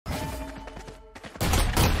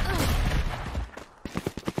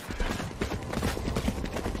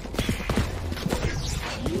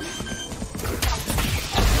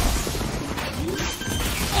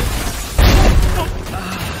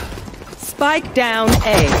Spike down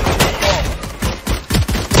A.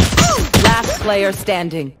 Last player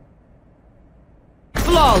standing.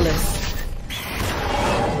 Flawless.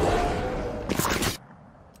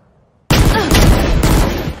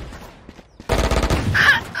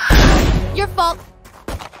 Your fault.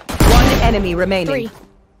 One enemy remaining. 3.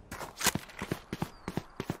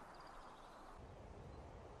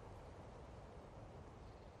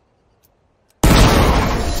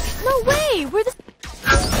 No way! We're the...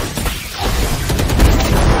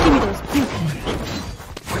 Give me those.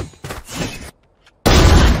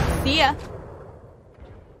 See ya.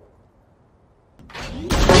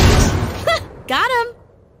 Got him!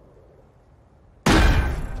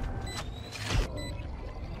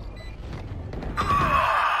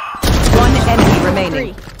 One enemy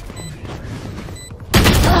remaining. 3.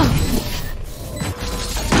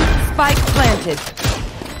 Spike planted.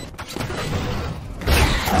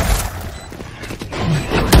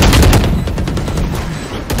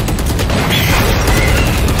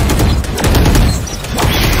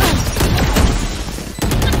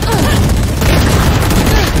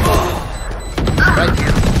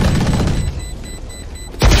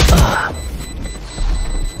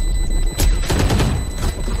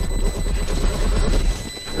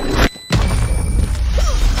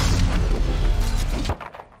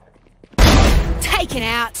 Taken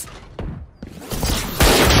out.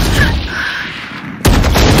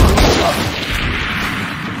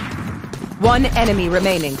 One enemy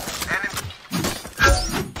remaining.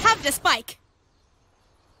 Have the spike.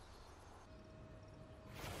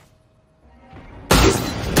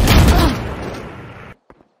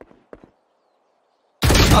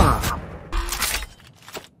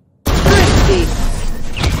 Crispy.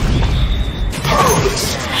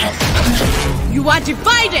 You want to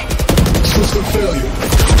fight it? System failure.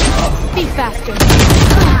 Be faster.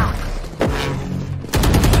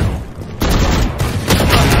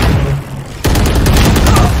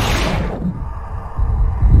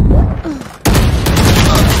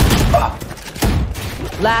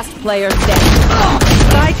 Last player standing.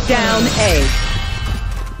 Spike down A.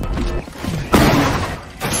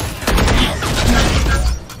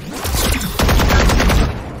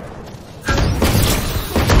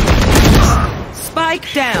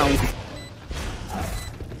 Spike down.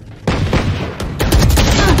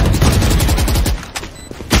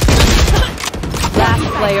 Last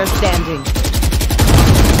player standing.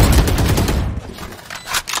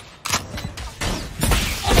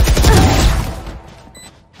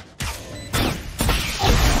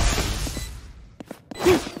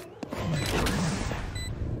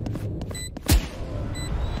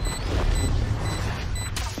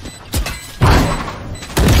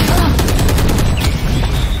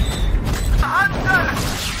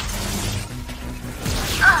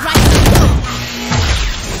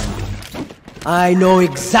 I know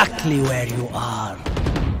exactly where you are.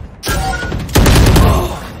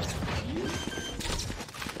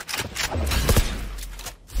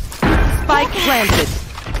 Spike planted.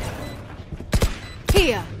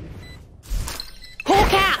 Here.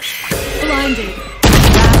 Hawk out. Blinded.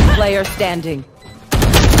 Last player standing.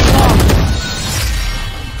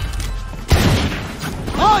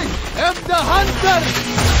 I am the hunter!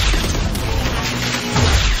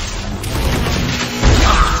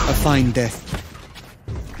 A fine death.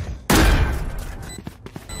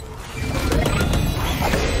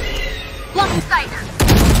 Lock sight.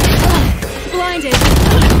 Blinded.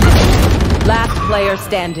 Last player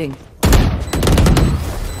standing.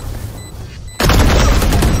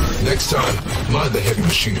 Next time, mind the heavy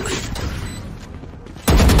machinery.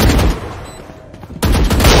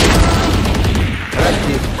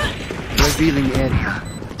 Active. Revealing area.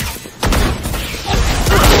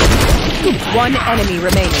 One enemy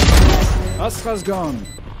remaining. Asra's gone.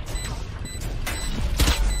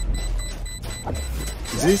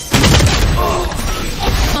 This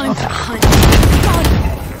Time to hunt.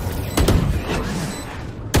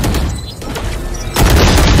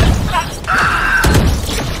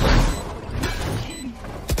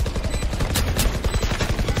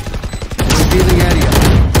 revealing area.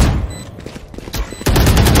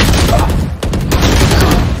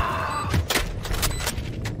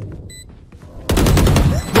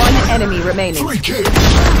 One enemy remaining. 3 kills.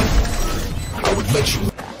 I would let you.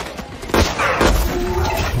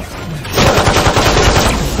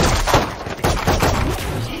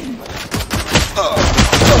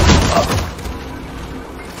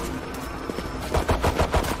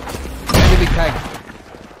 Enemy tag.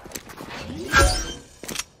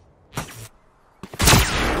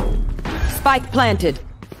 Spike planted.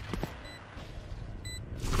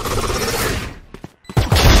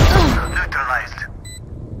 Neutralized.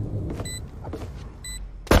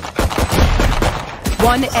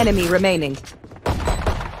 One enemy remaining.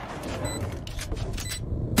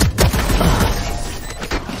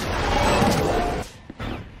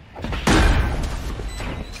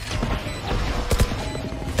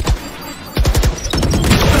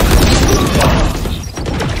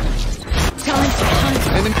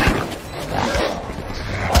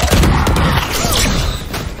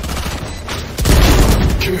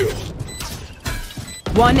 Kill.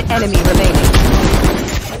 One enemy remaining.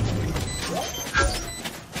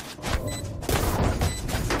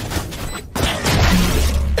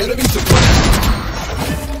 Enemy suppressed.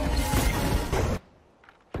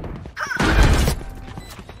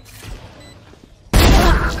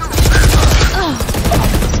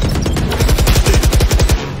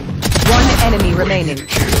 One enemy remaining.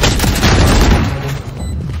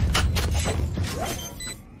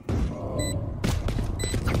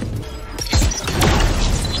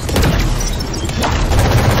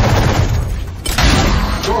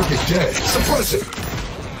 Target dead. Suppress it.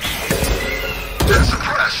 There's a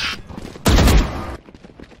crash.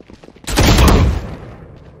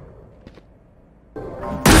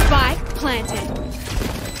 Spike planted.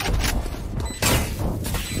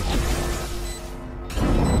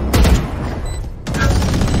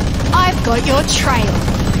 I've got your trail.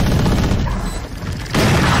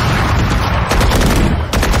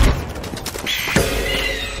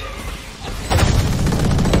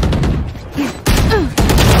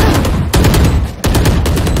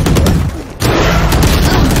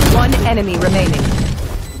 One enemy remaining.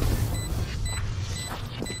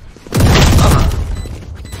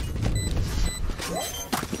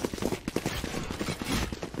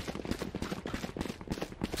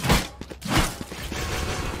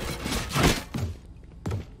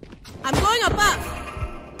 I'm going above.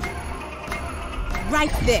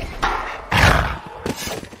 Right there.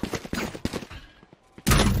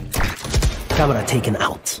 Camera taken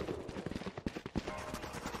out.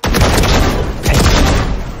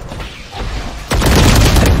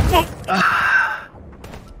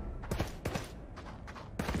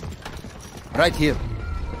 Right here.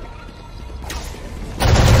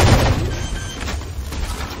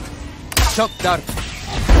 Shock dart.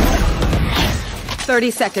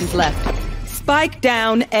 30 seconds left. Spike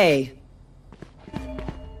down A.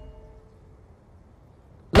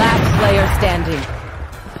 Last player standing.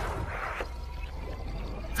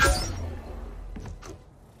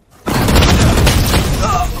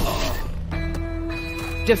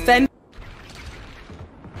 Defend.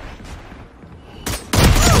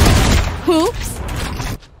 Hoops.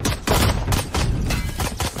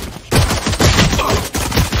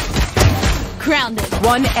 Grounded.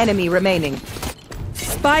 One enemy remaining.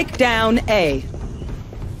 Spike down A.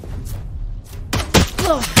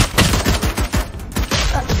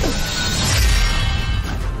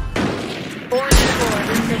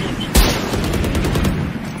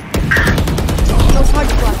 No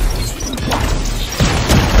target block.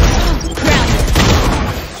 Grounded.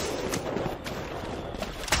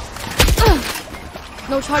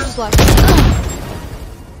 No charges left.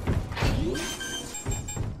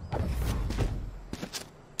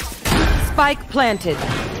 Spike planted.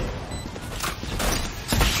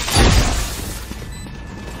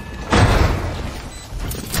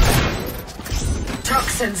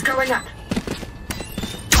 Toxins going up.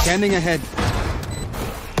 Scanning ahead.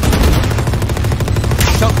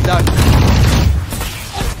 Shock dart.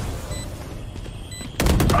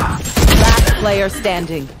 Last player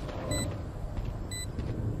standing.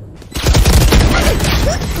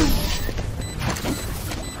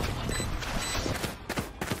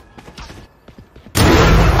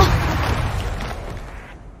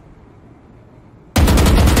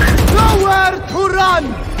 Nowhere to run!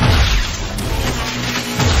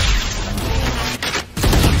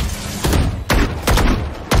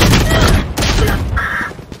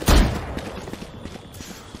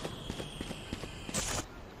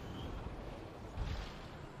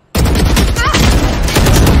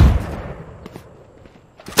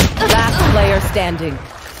 Last player standing.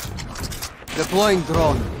 Deploying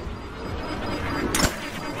drone.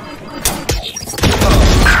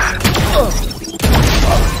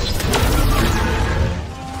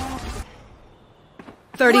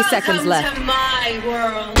 Thirty seconds left. To my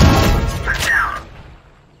world.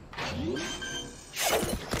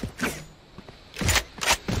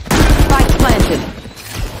 Spike planted.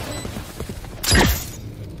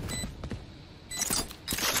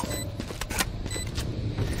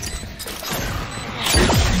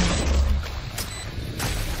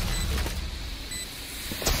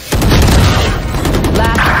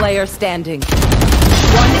 Last player standing.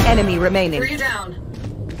 One enemy remaining. Three down.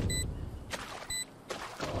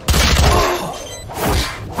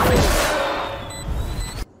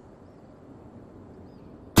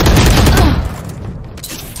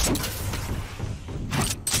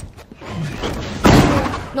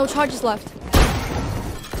 No charges left.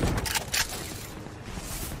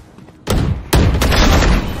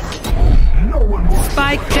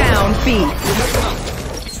 Spike down B.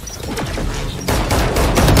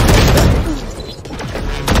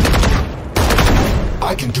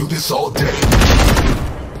 I can do this all day.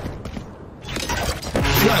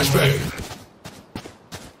 Flashbang.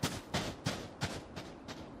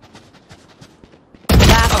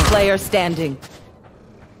 Last player standing.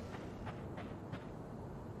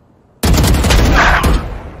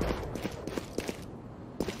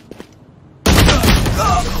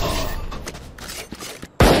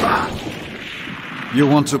 You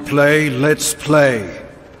want to play? Let's play.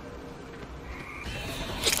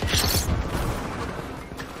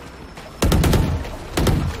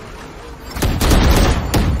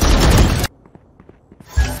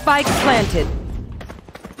 Spike planted.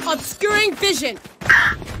 Obscuring vision.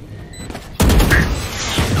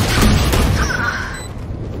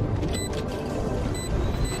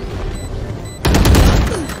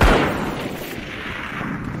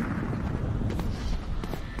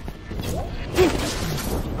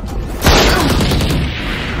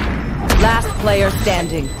 Last player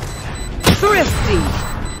standing. Thrifty.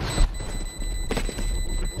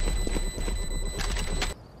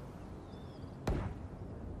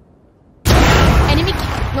 Enemy.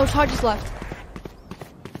 No charges left.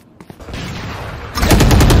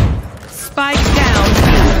 Spike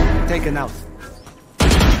down. Taken out.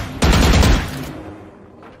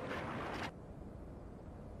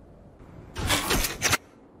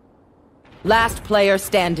 Last player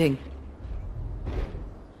standing.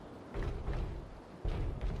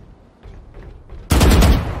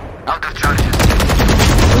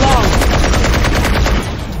 Long.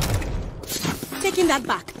 Taking that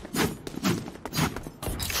back.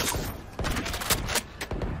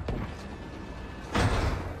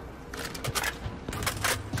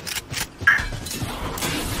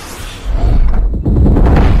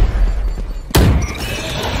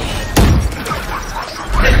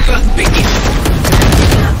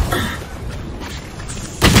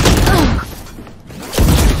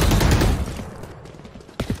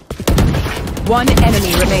 One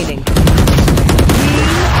enemy remaining. Team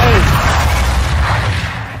A.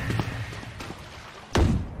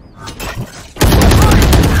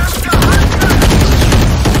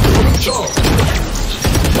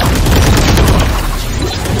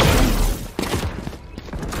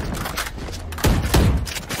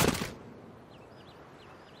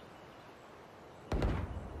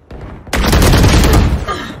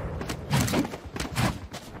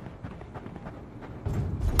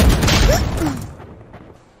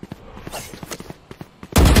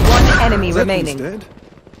 Enemy remaining. Dead?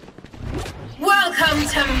 Welcome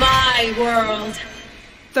to my world.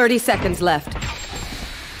 30 seconds left.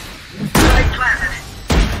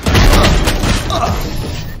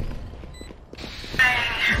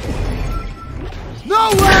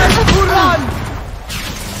 Nowhere to run!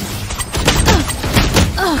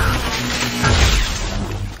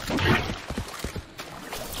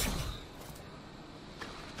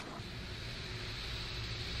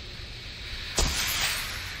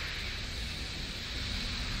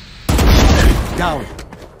 Down.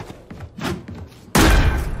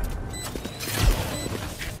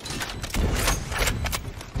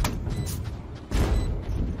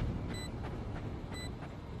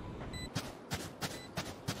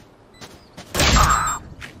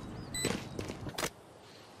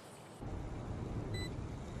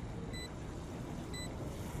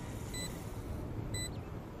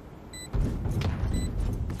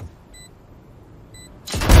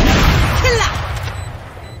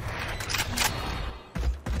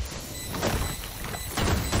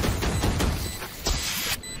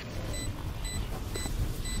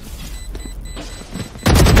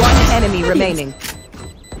 Enemy remaining.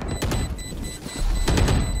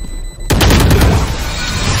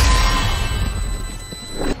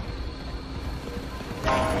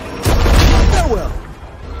 Farewell.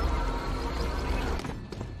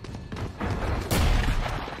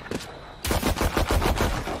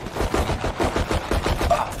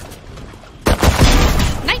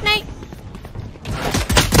 Night night.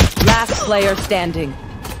 Last player standing.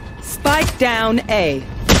 Spike down A.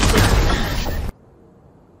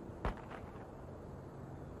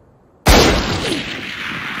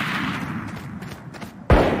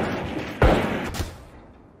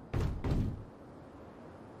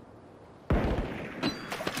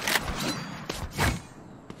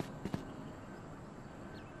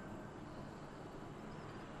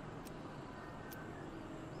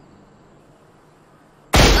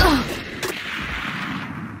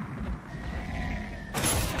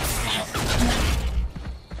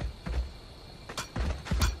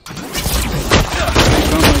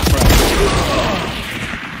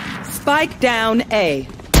 Spike down A.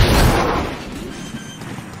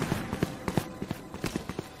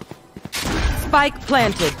 Spike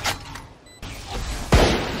planted.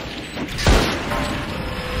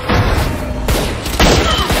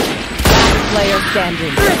 Last player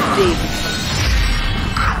standing. Deep.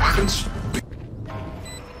 Weapons.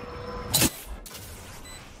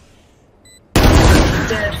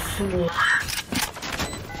 Dead fool.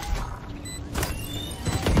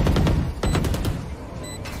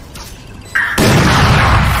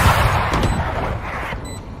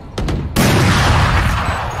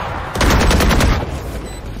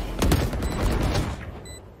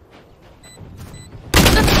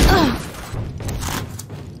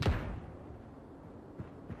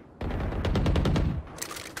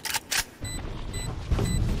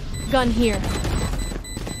 Gun here.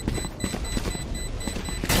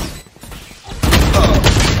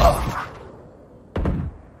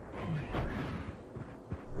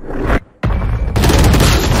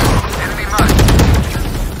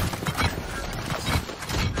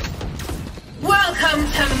 Welcome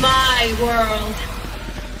to my world.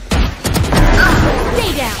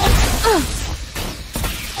 Stay down.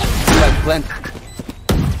 Flag planted.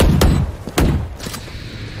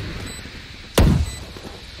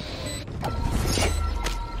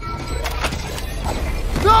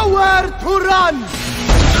 Nowhere to run!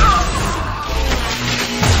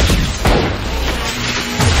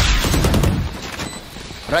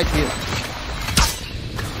 Right here.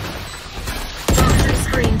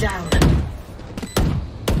 Screen down.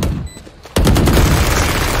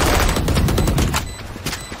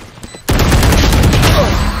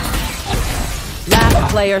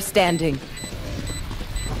 Last player standing.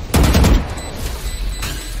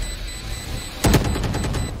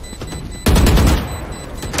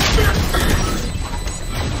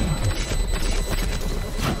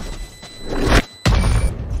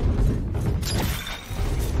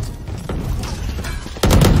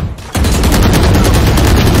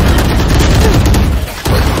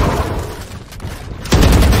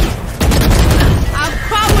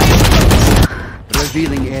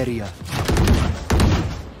 Revealing area.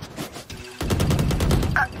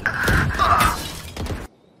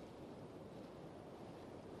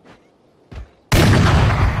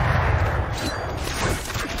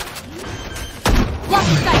 Watch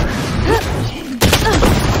sight.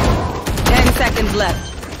 10 seconds left.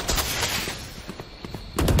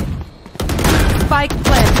 Spike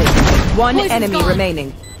planted. One Poison's enemy gone.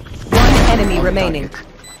 remaining. One enemy remaining.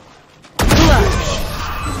 Clutch.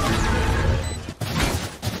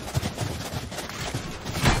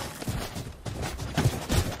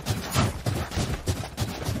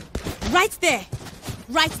 Right there.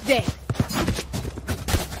 Right there.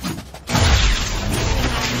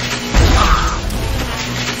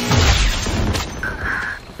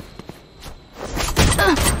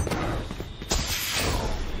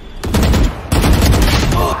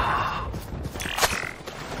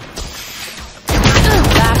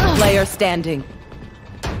 Last player standing.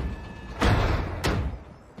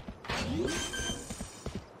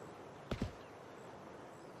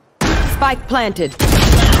 Spike planted.